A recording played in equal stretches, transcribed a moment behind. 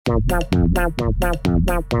Big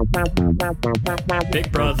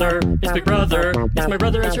brother, it's big brother, it's my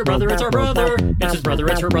brother, it's your brother, it's our brother, it's his brother,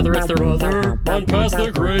 it's her brother, it's their brother, on past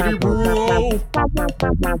the gravy bro.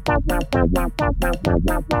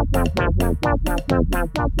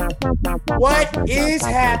 What is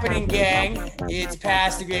happening, gang? It's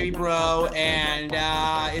past the gravy bro, and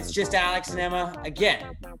it's just Alex and Emma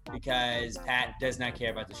again, because Pat does not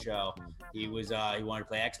care about the show. He wanted to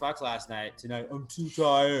play Xbox last night. Tonight, I'm too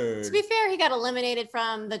tired. To be fair, he got eliminated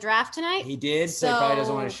from the draft tonight. He did, so he probably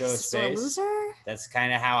doesn't want to show his face. Loser? That's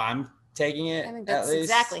kind of how I'm taking it. I think that's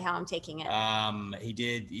exactly how I'm taking it. He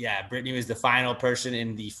did, yeah. Brittany was the final person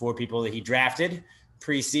in the 4 people that he drafted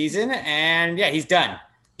preseason, and yeah, he's done.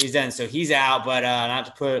 He's done, so he's out. But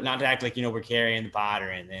not to act like we're carrying the pod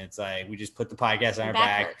or anything. It's like we just put the podcast on our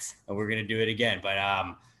back, and we're gonna do it again. But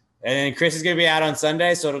and then Chris is going to be out on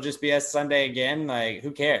Sunday, so it'll just be us Sunday again. Like,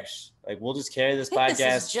 who cares? Like, we'll just carry this podcast.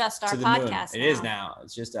 This is just our podcast. It is now.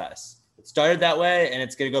 It's just us. It started that way, and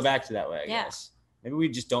it's going to go back to that way, I guess. Maybe we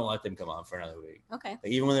just don't let them come on for another week. Okay.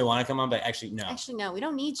 Like, even when they want to come on, but actually, no. Actually, no. We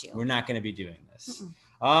don't need you. We're not going to be doing this.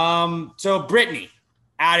 So, Brittany,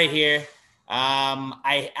 out of here.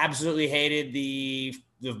 I absolutely hated the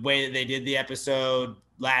way that they did the episode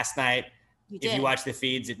last night. If you watch the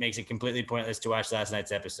feeds, it makes it completely pointless to watch last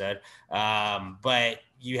night's episode. But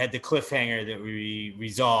you had the cliffhanger that we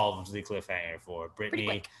resolved the cliffhanger for.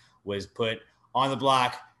 Brittany was put on the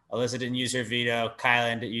block. Alyssa didn't use her veto.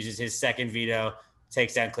 Kylan uses his second veto,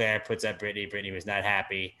 takes down Claire, puts up Brittany. Brittany was not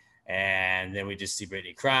happy. And then we just see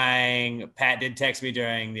Brittany crying. Pat did text me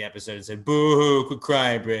during the episode and said, boo-hoo, quit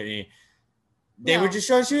crying, Brittany. They were just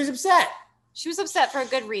showing she was upset. She was upset for a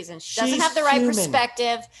good reason. She doesn't have the right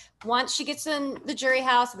perspective. Once she gets in the jury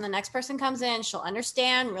house and the next person comes in, she'll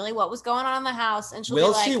understand really what was going on in the house. And she'll be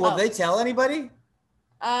like, Will they tell anybody?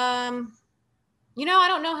 I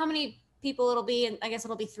don't know how many people it'll be. And I guess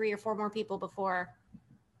it'll be 3 or 4 more people before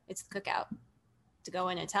it's the cookout to go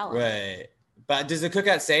in and tell them. Right. But does the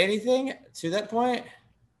cookout say anything to that point?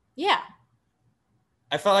 Yeah.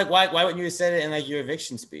 I felt like, why wouldn't you have said it in like your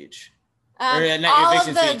eviction speech? All of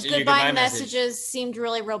the goodbye messages seemed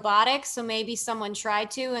really robotic, so maybe someone tried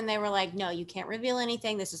to, and they were like, no, you can't reveal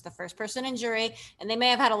anything. This is the first person in jury, and they may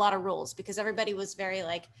have had a lot of rules because everybody was very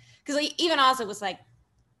because even Ozzy was like,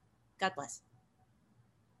 God bless.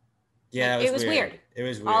 Yeah, it was weird. It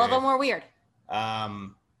was weird. All of them were weird. But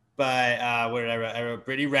what did I write? I wrote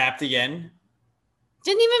Brittany rapped again.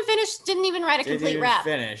 Didn't even write a complete rap.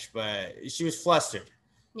 Finish, but she was flustered.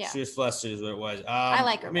 Yeah. She was flustered is what it was. I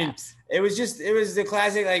like her raps. It was the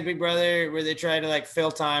classic Big Brother where they try to fill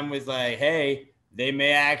time with hey, they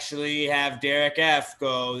may actually have Derek F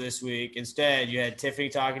go this week. Instead, you had Tiffany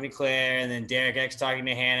talking to Claire and then Derek X talking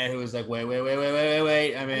to Hannah, who was like, wait. I mean,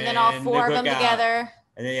 and then all 4 of them together.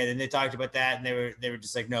 And then they talked about that and they were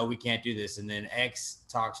just like, no, we can't do this. And then X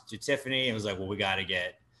talked to Tiffany and was like, well, we got to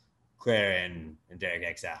get Claire and Derek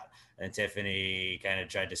X out. And Tiffany kind of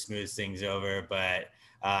tried to smooth things over, but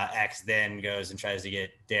X then goes and tries to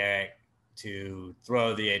get Derek to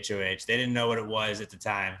throw the HOH. They didn't know what it was at the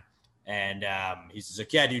time. And he's just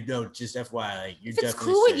like, yeah, dude, no, just FYI. You're if it's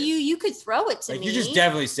definitely cool safe. with you, you could throw it to me. You're just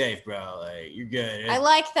definitely safe, bro. You're good. I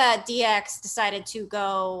like that DX decided to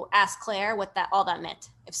go ask Claire what all that meant.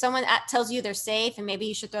 If someone tells you they're safe and maybe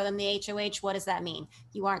you should throw them the HOH, what does that mean?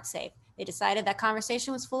 You aren't safe. They decided that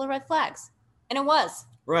conversation was full of red flags. And it was.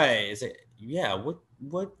 Right. It's like, yeah,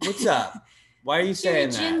 what's up? Why are you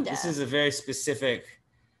saying that? This is a very specific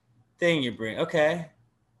thing you bring. Okay.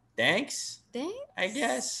 Thanks, I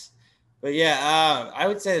guess. But yeah, I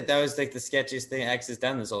would say that was the sketchiest thing X has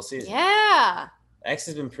done this whole season. Yeah. X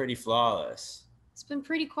has been pretty flawless. It's been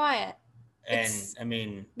pretty quiet. And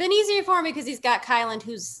been easier for him because he's got Kylan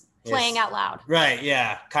who's playing out loud. Right.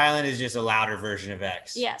 Yeah. Kylan is just a louder version of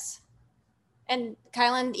X. Yes. And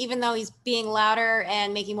Kylan, even though he's being louder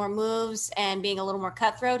and making more moves and being a little more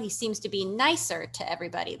cutthroat, he seems to be nicer to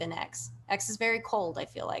everybody than X. X is very cold, I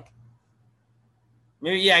feel like.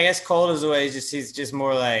 Maybe, yeah, I guess cold is the way. He's just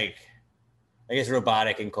more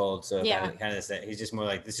robotic and cold. So kind of say he's just more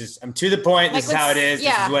I'm to the point. This is how it is.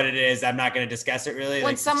 Yeah. This is what it is. I'm not going to discuss it really.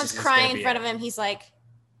 When someone's crying in front of him, he's like,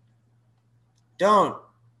 don't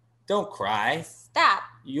cry. Stop.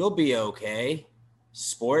 You'll be okay.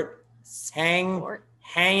 Sport. Hang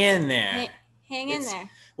in there. Hang in there.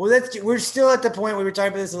 Well, we're still at the point, we were talking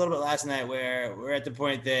about this a little bit last night, where we're at the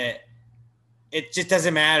point that it just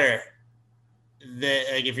doesn't matter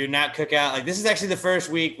that if you're not cookout, this is actually the first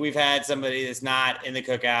week we've had somebody that's not in the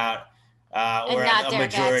cookout or a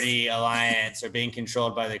majority alliance or being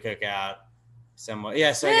controlled by the cookout. Somewhat.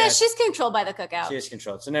 Yeah. So she's controlled by the cookout. She is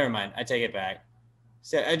controlled. So never mind. I take it back.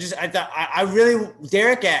 So I thought I really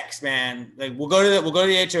Derek X, man. Like we'll go to the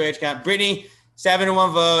HOH count. Brittany,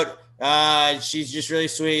 7-1 vote. She's just really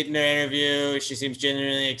sweet in her interview. She seems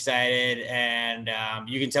genuinely excited, and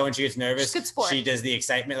you can tell when she gets nervous. She's a good sport. She does the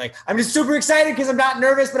excitement. Like I'm just super excited because I'm not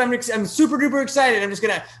nervous, but I'm super duper excited. I'm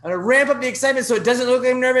gonna ramp up the excitement so it doesn't look like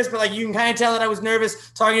I'm nervous, but like you can kind of tell that I was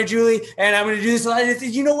nervous talking to Julie, and I'm gonna do this a lot.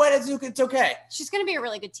 You know what? It's okay. She's gonna be a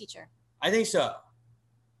really good teacher. I think so.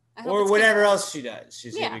 Or whatever else she does.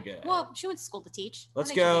 She's gonna be good. Well, she went to school to teach.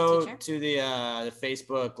 Let's go to the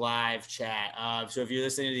Facebook Live chat. So if you're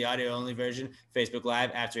listening to the audio only version, Facebook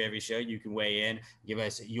Live, after every show, you can weigh in, give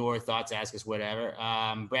us your thoughts, ask us whatever.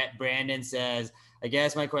 Brandon says, I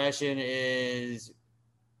guess my question is,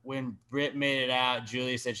 when Britt made it out,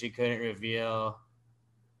 Julie said she couldn't reveal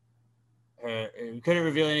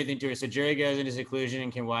anything to her. So jury goes into seclusion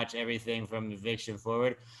and can watch everything from eviction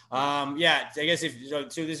forward. Yeah, I guess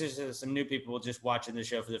this is some new people just watching the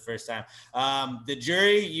show for the first time. The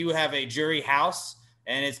jury, you have a jury house,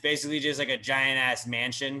 and it's basically just like a giant ass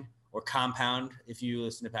mansion or compound. If you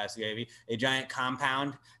listen to Past the Gravy, a giant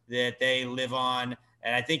compound that they live on.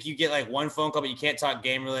 And I think you get like one phone call, but you can't talk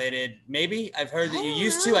game related. Maybe I've heard that you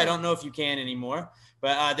used to. I don't know if you can anymore.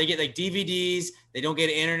 But they get like DVDs. They don't get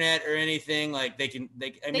internet or anything. Like they get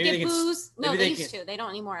booze. No, they used to. They don't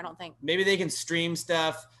anymore, I don't think. Maybe they can stream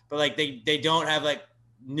stuff, but like they don't have like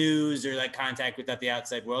news or like contact with the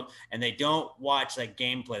outside world. And they don't watch like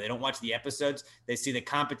gameplay. They don't watch the episodes. They see the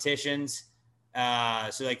competitions.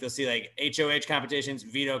 So like they'll see like HOH competitions,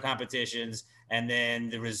 veto competitions, and then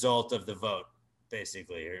the result of the vote,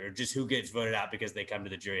 basically, or just who gets voted out because they come to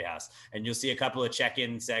the jury house. And you'll see a couple of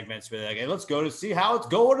check-in segments where they're like, hey, let's go to see how it's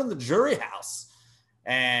going in the jury house.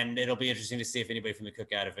 And it'll be interesting to see if anybody from the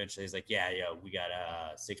cookout eventually is like, we got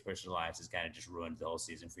a 6-person alliance has kind of just ruined the whole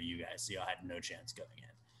season for you guys. So y'all had no chance going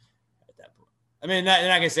in at that point. I mean, they're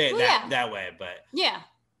not going to say it that way, but yeah,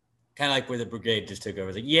 kind of like where the brigade just took over.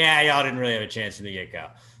 It's like, y'all didn't really have a chance from the get-go.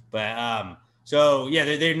 But, so yeah,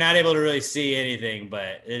 they're not able to really see anything,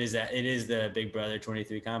 but it is the Big Brother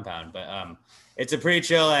 23 compound. But it's a pretty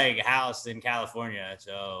chill like house in California,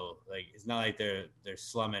 so like it's not like they're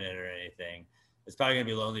slumming it or anything. It's probably gonna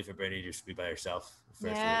be lonely for Brittany to just be by herself.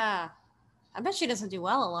 Yeah, I bet she doesn't do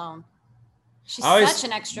well alone. She's such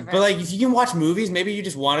an extrovert. But like, if you can watch movies, maybe you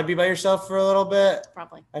just want to be by yourself for a little bit.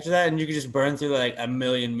 Probably after that, and you can just burn through like a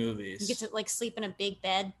million movies. You get to like sleep in a big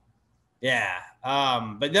bed. Yeah.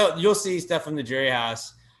 But no, you'll see stuff from the jury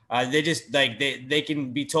house. They just like they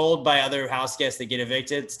can be told by other house guests that get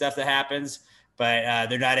evicted, stuff that happens, but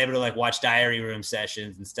they're not able to like watch diary room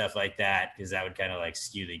sessions and stuff like that because that would kind of like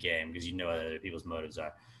skew the game because you know what other people's motives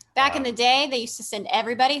are. Back in the day, they used to send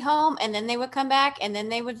everybody home and then they would come back and then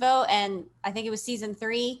they would vote. And I think it was season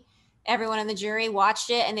 3. Everyone in the jury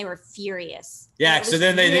watched it and they were furious. Yeah. So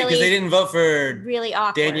then because they didn't vote for really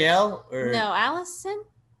awkward. Danielle or no, Allison.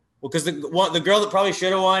 Well, because the girl that probably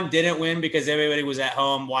should have won didn't win because everybody was at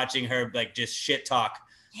home watching her like just shit talk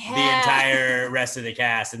the entire rest of the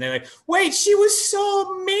cast, and they're like, "Wait, she was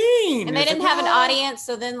so mean." And they didn't have an audience,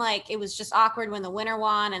 so then like it was just awkward when the winner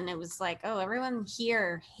won, and it was like, "Oh, everyone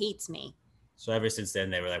here hates me." So ever since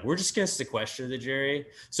then, they were like, "We're just gonna sequester the jury."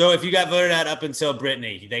 So if you got voted out up until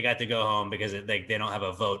Brittany, they got to go home because they don't have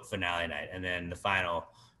a vote finale night, and then the final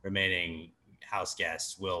remaining house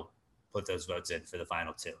guests will put those votes in for the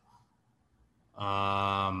final 2.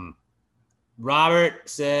 Robert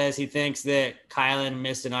says he thinks that Kylan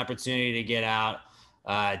missed an opportunity to get out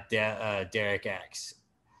Derek X.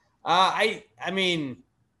 I mean,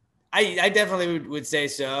 I definitely would say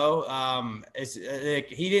so. It's like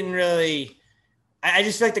he didn't really. I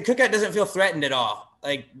just feel like the cookout doesn't feel threatened at all.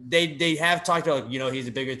 Like they have talked about, he's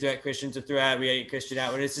a bigger threat. Christian's a threat. We gotta get Christian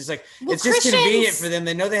out, but it's just like it's just convenient for them.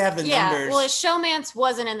 They know they have the numbers. Well, his showmance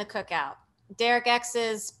wasn't in the cookout. Derek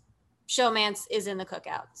X's showmance is in the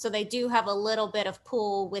cookout, so they do have a little bit of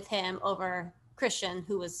pull with him over Christian,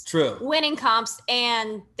 who was winning comps,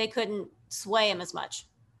 and they couldn't sway him as much.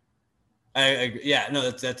 I agree. Yeah,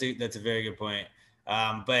 no, that's a very good point.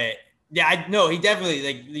 But yeah, he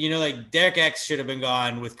definitely like Derek X should have been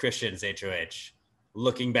gone with Christian's HOH.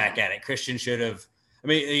 Looking back at it, Christian should have. I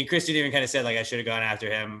mean, Christian even kind of said like I should have gone after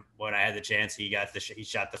him when I had the chance. He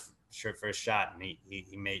shot the first shot, and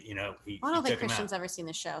he made he. I don't think Christian's ever seen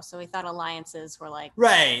the show, so he thought alliances were like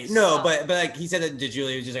right. No, but like he said that to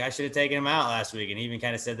Julie, he was just like I should have taken him out last week, and he even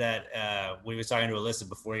kind of said that when he was talking to Alyssa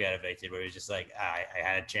before he got evicted, where he was just like I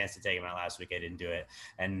had a chance to take him out last week, I didn't do it,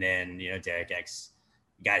 and then Derek X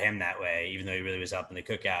got him that way, even though he really was helping the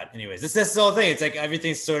cookout. Anyways, that's the whole thing. It's like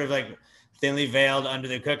everything's sort of like thinly veiled under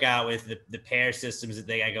the cookout with the pair systems that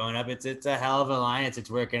they got going up. It's a hell of an alliance. It's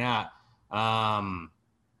working out.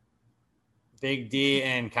 Big D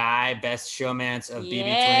and Kai, best showmance of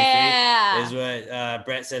Yeah. BB23 is what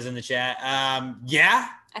Brett says in the chat. Yeah.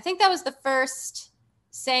 I think that was the first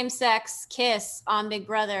same-sex kiss on Big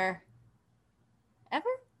Brother ever,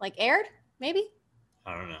 like aired, maybe?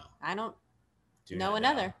 I don't know. I don't Do know not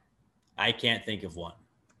another. I can't think of one.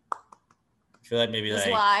 I feel like maybe It's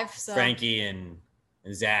like live, so. Frankie and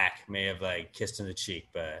Zach may have like kissed in the cheek,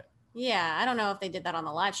 but yeah, I don't know if they did that on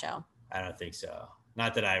the live show. I don't think so.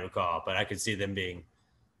 Not that I recall, but I could see them being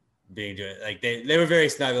like they were very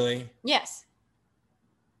snuggly. Yes.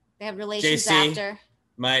 They had relations JC after.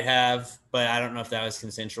 might have, but I don't know if that was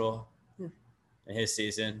consensual in his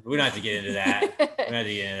season. We don't have to get into that. We don't have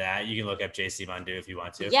to get into that. You can look up JC Mundu if you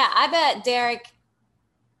want to. Yeah, I bet Derek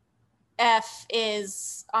F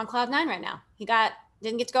is on cloud 9 right now. He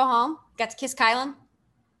didn't get to go home. Got to kiss Kylan.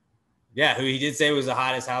 Yeah, who he did say was the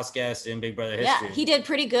hottest house guest in Big Brother history. Yeah, he did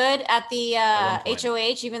pretty good at the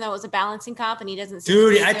HOH, even though it was a balancing comp, and he doesn't.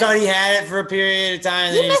 Dude, I thought he had it for a period of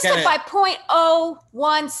time. He missed it by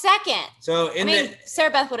 0.01 second. So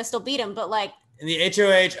Sarah Beth would have still beat him, but like in the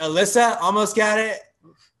HOH, Alyssa almost got it.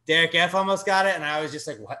 Derek F almost got it, and I was just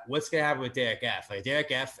like, "What's gonna happen with Derek F?" Like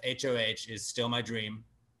Derek F HOH is still my dream.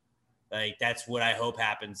 Like that's what I hope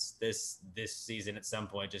happens this season at some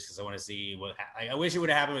point, just because I want to see what. I wish it would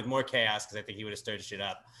have happened with more chaos, because I think he would have stirred shit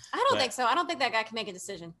up. I don't think so. I don't think that guy can make a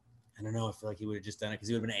decision. I don't know. I feel like he would have just done it because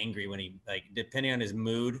he would have been angry when he, like, depending on his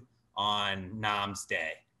mood on Nam's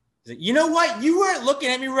day. He's like, you know what? You weren't looking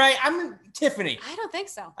at me right. I'm Tiffany. I don't think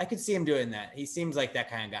so. I could see him doing that. He seems like that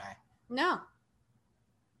kind of guy. No.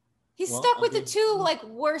 He's stuck with the two like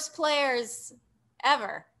worst players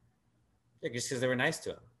ever. Yeah, just because they were nice to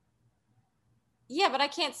him. Yeah, but I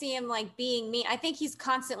can't see him like being mean. I think he's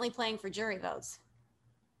constantly playing for jury votes.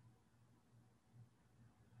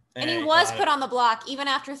 And he was put on the block even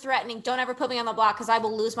after threatening, don't ever put me on the block because I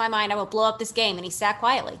will lose my mind. I will blow up this game. And he sat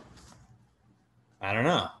quietly. I don't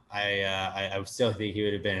know. I still think he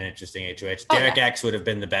would have been an interesting HOH. Derek X would have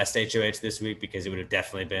been the best HOH this week because it would have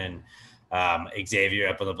definitely been Xavier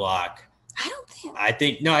up on the block. I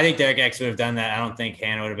think Derek X would have done that. I don't think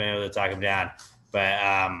Hannah would have been able to talk him down.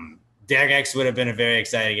 But Derek X would have been a very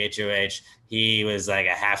exciting HOH. He was like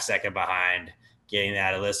a half second behind getting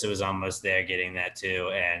that. Alyssa was almost there getting that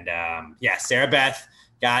too. And Sarah Beth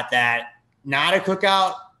got that. Not a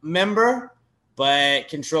cookout member, but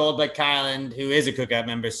controlled by Kylan, who is a cookout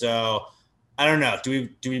member. So I don't know. Do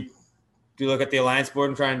we look at the alliance board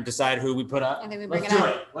and try and decide who we put up? I think we bring it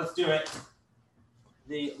up. Let's do it.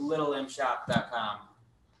 The littlemshop.com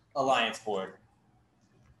alliance board.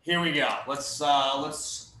 Here we go. Let's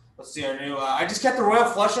see our new. I just kept the royal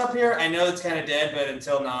flush up here. I know it's kind of dead, but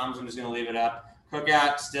until noms, I'm just gonna leave it up.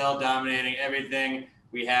 Cookout still dominating everything.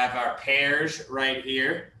 We have our pairs right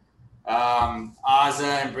here. Azza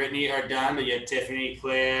and Brittany are done, but you have Tiffany,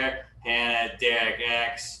 Claire, Hannah, Derek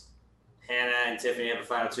X. Hannah and Tiffany have a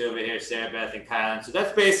final two over here, Sarah Beth and Kylan. So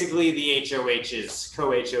that's basically the HOHs,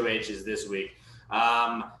 co-HOHs this week.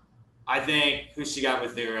 I think who's she got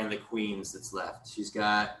with her on the queens that's left? She's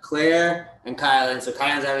got Claire and Kylan. So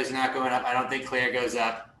Kylan's obviously not going up. I don't think Claire goes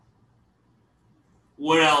up.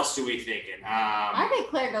 What else do we thinking? I think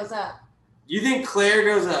Claire goes up. You think Claire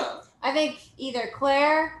goes up? I think either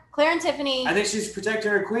Claire and Tiffany. I think she's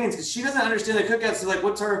protecting her queens because she doesn't understand the cookouts. So like,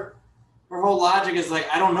 what's her whole logic is like,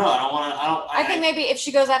 I don't know. I think maybe if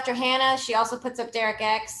she goes after Hannah, she also puts up Derek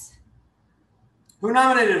X. Who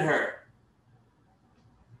nominated her?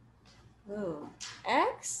 Ooh,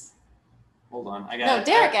 X? Hold on.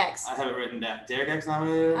 Derek X. I have it written down. Derek X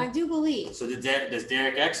nominated her? I do believe. So does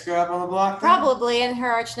Derek X go up on the block? Probably, and her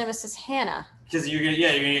arch nemesis Hannah. Because you're gonna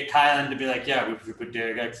get Kylan to be like, we put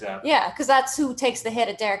Derek X up. Yeah, because that's who takes the hit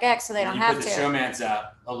at Derek X, so they don't have to. You put the showmance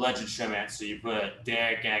up, alleged showmance, so you put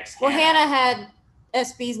Derek X. Well, Hannah had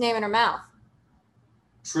SB's name in her mouth.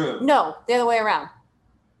 True. No, the other way around.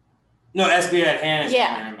 No, SB had Hannah's name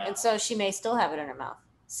in her mouth. And so she may still have it in her mouth,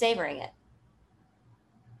 savoring it.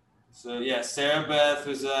 So, Sarah Beth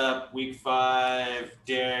was up week 5.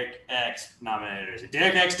 Derek X nominated her.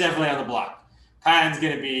 Derek X definitely on the block. Kylan's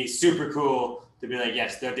going to be super cool to be like,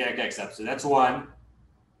 yes, throw Derek X up. So that's one.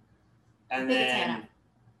 And then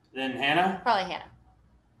Hannah? Probably Hannah.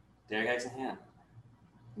 Derek X and Hannah.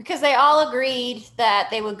 Because they all agreed that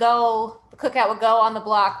the cookout would go on the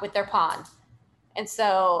block with their pawn. And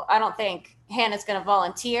so I don't think Hannah's going to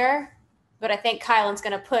volunteer, but I think Kylan's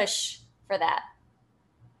going to push for that.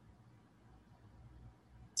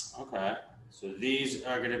 Okay, so these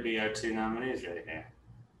are going to be our two nominees right here.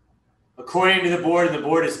 According to the board, and the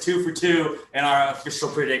board is 2 for 2 in our official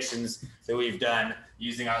predictions that we've done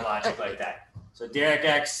using our logic like that. So Derek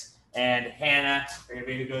X and Hannah are gonna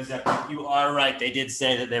be who goes up. You are right. They did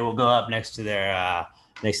say that they will go up next to their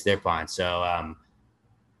pond. So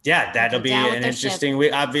yeah, that'll be an interesting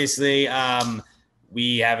week. Obviously,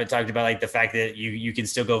 we haven't talked about like the fact that you can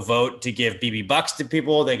still go vote to give BB bucks to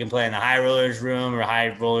people. They can play in the high rollers room or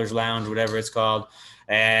high rollers lounge, whatever it's called.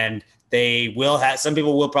 And they will have, some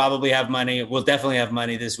people will probably have money. Will definitely have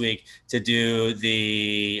money this week to do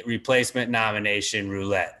the replacement nomination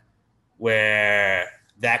roulette, where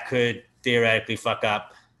that could theoretically fuck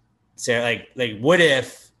up. So like what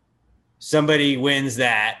if somebody wins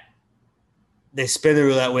that, they spin the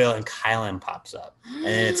roulette wheel and Kylan pops up, and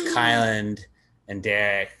then it's Kylan and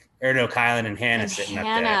Derek, or no, Kylan and Hannah sitting up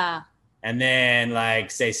there. And then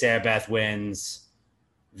like say Sarah Beth wins,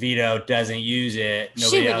 Vito doesn't use it.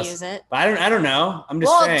 Nobody else use it. But I don't know. I'm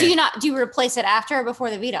just saying. Do you replace it after or before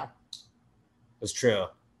the veto? That's true.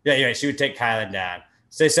 Yeah, you're right. She would take Kylan down.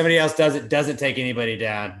 Say somebody else doesn't take anybody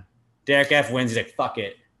down. Derek F wins. He's like, fuck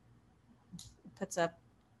it. Puts up.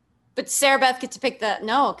 But Sarah Beth gets to pick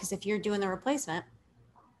because if you're doing the replacement.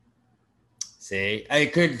 See,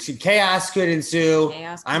 chaos could ensue.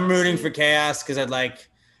 I'm rooting for chaos because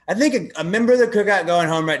I think a member of the cookout going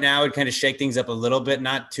home right now would kind of shake things up a little bit,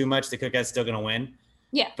 not too much. The cookout's still going to win.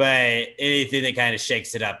 Yeah. But anything that kind of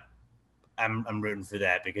shakes it up, I'm rooting for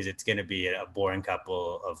that because it's going to be a boring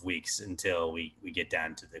couple of weeks until we get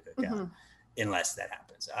down to the cookout, unless that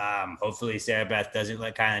happens. Hopefully Sarah Beth doesn't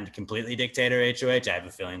let Kylan completely dictate her HOH. I have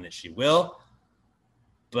a feeling that she will.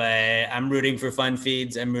 But I'm rooting for fun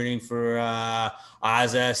feeds. I'm rooting for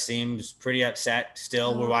Azza. Seems pretty upset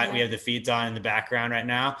still. We have the feeds on in the background right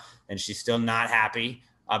now, and she's still not happy,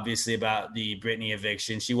 obviously, about the Brittany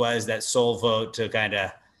eviction. She was that sole vote to kind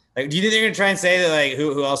of like. Do you think they're gonna try and say that like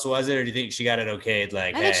who else was it, or do you think she got it okayed?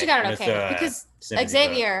 Like I think she got it okayed because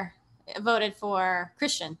Xavier voted for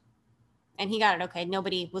Christian, and he got it okayed.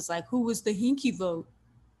 Nobody was like, who was the hinky vote?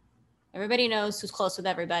 Everybody knows who's close with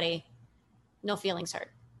everybody. No feelings hurt.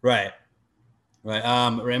 Right.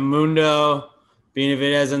 Raimundo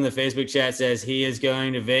Benavidez on the Facebook chat says he is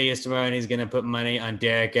going to Vegas tomorrow and he's going to put money on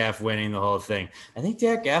Derek F winning the whole thing. I think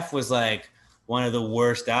Derek F was like one of the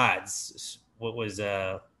worst odds. What was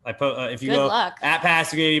if you Good go luck. At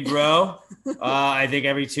Pastor Bro, I think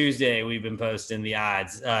every Tuesday we've been posting the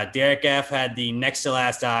odds. Derek F had the next to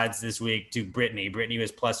last odds this week to Brittany. Brittany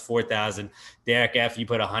was plus 4,000. Derek F, you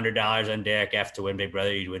put $100 on Derek F to win Big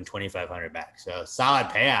Brother, you'd win $2,500 back. So solid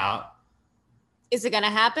payout. Is it going to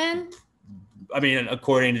happen? I mean,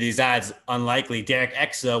 according to these odds, unlikely. Derek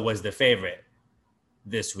X though was the favorite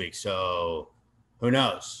this week. So who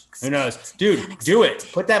knows? Dude, do it.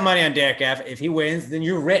 Put that money on Derek F. If he wins, then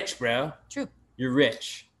you're rich, bro. True. You're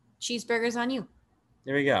rich. Cheeseburgers on you.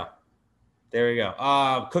 There we go.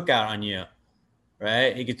 Cookout on you,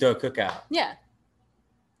 right? He could throw a cookout. Yeah.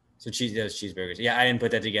 So those cheeseburgers. Yeah, I didn't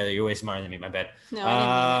put that together. You're way smarter than me. My bad. No,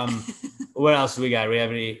 I didn't. What else do we got? Do we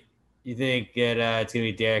have any? You think that it's going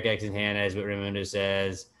to be Derek X and Hannah is what Raimundo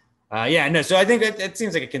says. So I think it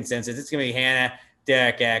seems like a consensus. It's going to be Hannah,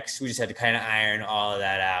 Derek X. We just had to kind of iron all of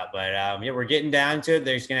that out. But we're getting down to it.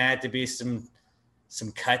 There's going to have to be some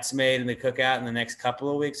cuts made in the cookout in the next couple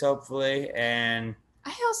of weeks, hopefully. And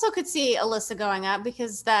I also could see Alyssa going up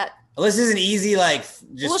because Alyssa's an easy,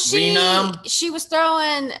 she was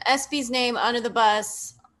throwing SB's name under the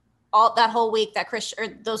bus all that whole week that Christian, or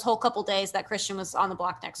those whole couple days that Christian was on the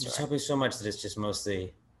block next to her. Just hoping so much that it's just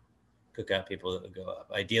mostly cookout people that would go up.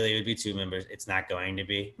 Ideally, it would be 2 members. It's not going to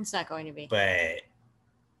be. But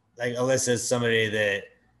like Alyssa's somebody that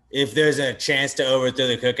if there's a chance to overthrow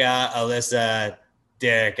the cookout, Alyssa,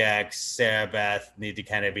 Derek X, Sarah Beth need to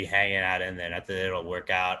kind of be hanging out in there. Not that it'll work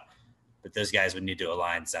out, but those guys would need to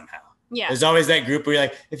align somehow. Yeah. There's always that group where you're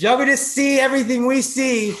like, if y'all could just see everything we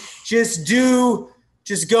see, just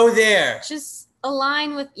go there. Just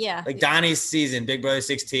align with, Like Donnie's season, Big Brother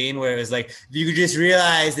 16, where it was like, if you could just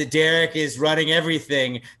realize that Derek is running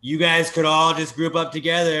everything, you guys could all just group up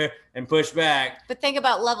together and push back. But think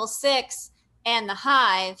about level 6 and the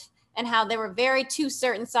Hive and how they were very two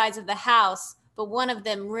certain sides of the house, but one of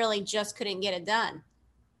them really just couldn't get it done.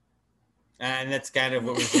 And that's kind of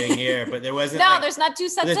what we're seeing here. But there wasn't. No, there's not two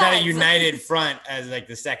sides. There's not a united front as like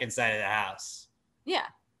the second side of the house. Yeah.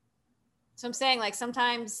 So I'm saying like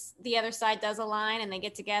sometimes the other side does align and they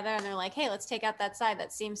get together and they're like, hey, let's take out that side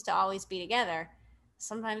that seems to always be together.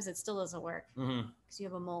 Sometimes it still doesn't work because you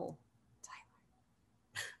have a mole.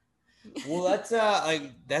 Well,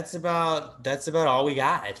 that's about all we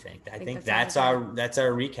got. I think that's our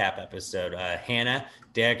recap episode. Hannah,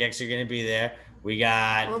 Derek X are going to be there. We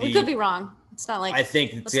could be wrong. It's not like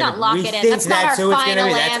let's not lock it in. That's not our final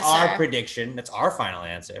answer. That's our prediction. That's our final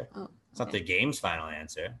answer. It's not the game's final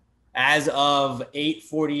answer. As of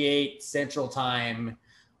 8:48 Central Time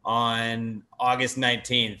on August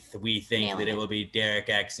 19th, we think that it will be Derek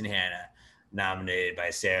X and Hannah, nominated by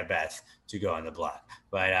Sarah Beth, to go on the block.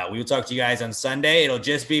 But we will talk to you guys on Sunday. It'll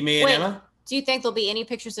just be me and Emma. Do you think there'll be any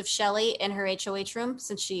pictures of Shelly in her HOH room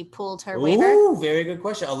since she pulled her waiver? Ooh, very good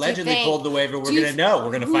question. Allegedly pulled the waiver. We're going to know.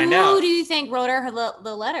 We're going to find out. Who do you think wrote her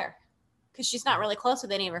the letter? Because she's not really close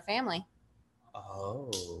with any of her family.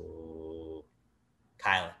 Oh,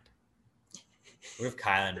 Kylan. What if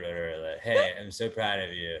Kylan wrote her like, hey, I'm so proud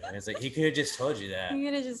of you? And it's like, he could have just told you that. He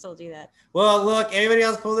could have just told you that. Well, look, anybody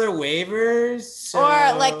else pull their waivers? So...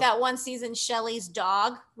 Or like that one season, Shelly's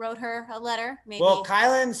dog wrote her a letter. Maybe. Well,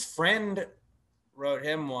 Kylan's friend wrote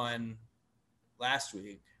him one last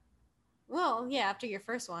week. Well, yeah, after your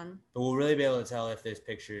first one. But we'll really be able to tell if there's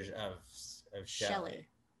pictures of Shelly.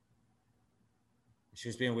 She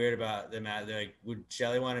was being weird about them. They're like, would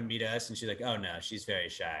Shelly want to meet us? And she's like, oh, no, she's very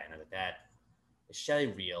shy. And I was like, is Shelly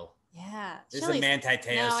real? Yeah. This is a Manti Te'o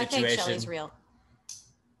situation. I think Shelly's real.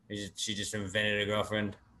 She just invented a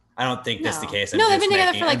girlfriend? I don't think that's the case. They've been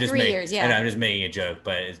together for like 3 years. Yeah. I know, I'm just making a joke,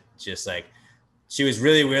 but it's just like, she was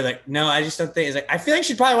really weird. Like, no, I just don't think. It's like, I feel like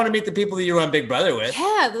she'd probably want to meet the people that you were on Big Brother with.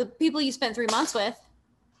 Yeah, the people you spent 3 months with.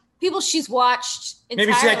 People she's watched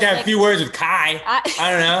entirely. Maybe she'd like to have a few words with Kai.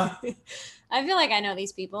 I don't know. I feel like I know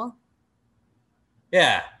these people.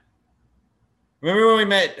 Yeah. Remember when we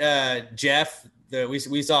met Jeff?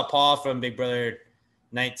 We saw Paul from Big Brother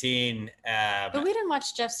 19. But we didn't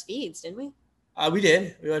watch Jeff's feeds, did we? We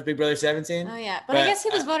did. We watched Big Brother 17. Oh, yeah. But I guess he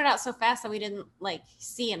was voted out so fast that we didn't, like,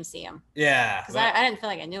 see him. Yeah. Because I didn't feel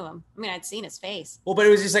like I knew him. I mean, I'd seen his face. Well, but it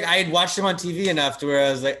was just like I had watched him on TV enough to where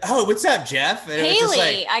I was like, oh, what's up, Jeff? And Haley, it was just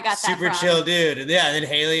like, I got that super from. chill dude. And yeah, and then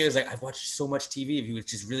Haley was like, I've watched so much TV of you.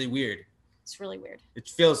 It's just really weird. It's really weird. It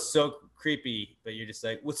feels so creepy, but you're just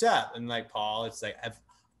like, what's up? And like Paul, it's like,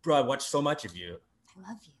 I watched so much of you. I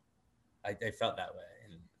love you. I felt that way.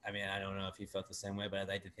 And I mean, I don't know if he felt the same way, but I'd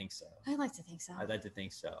like to think so. I'd like to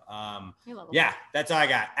think so. Yeah, that's all I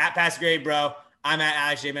got. At Pass Grade Bro. I'm at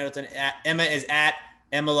Alex J. Middleton. Emma is at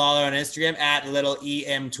Emma Lawler on Instagram, at Little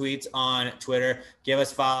EM Tweets on Twitter. Give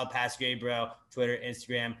us a follow, Pass Grade Bro, Twitter,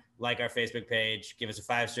 Instagram. Like our Facebook page. Give us a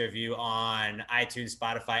 5-star review on iTunes,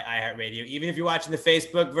 Spotify, iHeartRadio. Even if you're watching the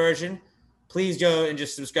Facebook version, please go and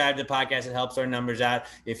just subscribe to the podcast. It helps our numbers out.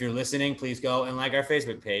 If you're listening, please go and like our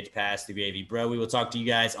Facebook page, Pass the Gravy Bro. We will talk to you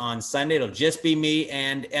guys on Sunday. It'll just be me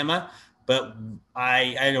and Emma. But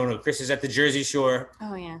I don't know. Chris is at the Jersey Shore.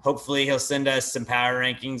 Oh, yeah. Hopefully he'll send us some power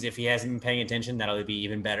rankings. If he hasn't been paying attention, that'll be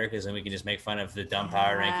even better because then we can just make fun of the dumb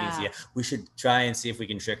power rankings. Yeah, we should try and see if we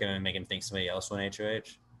can trick him and make him think somebody else won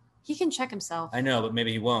HOH. He can check himself. I know, but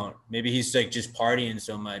maybe he won't. Maybe he's like just partying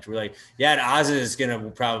so much. We're like, yeah, Ozzy is going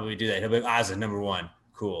to probably do that. He'll be like, Ozzy, number one.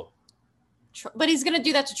 Cool. But he's going to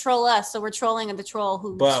do that to troll us. So we're trolling the troll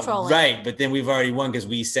who's trolling. Right. But then we've already won because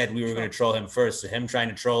we said we were going to troll him first. So him trying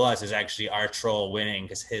to troll us is actually our troll winning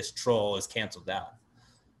because his troll is canceled out.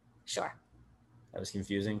 Sure. That was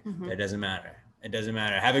confusing. Mm-hmm. It doesn't matter. It doesn't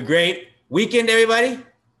matter. Have a great weekend, everybody.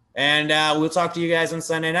 And we'll talk to you guys on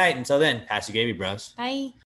Sunday night. Until then, pass the gravy, bros. Bye.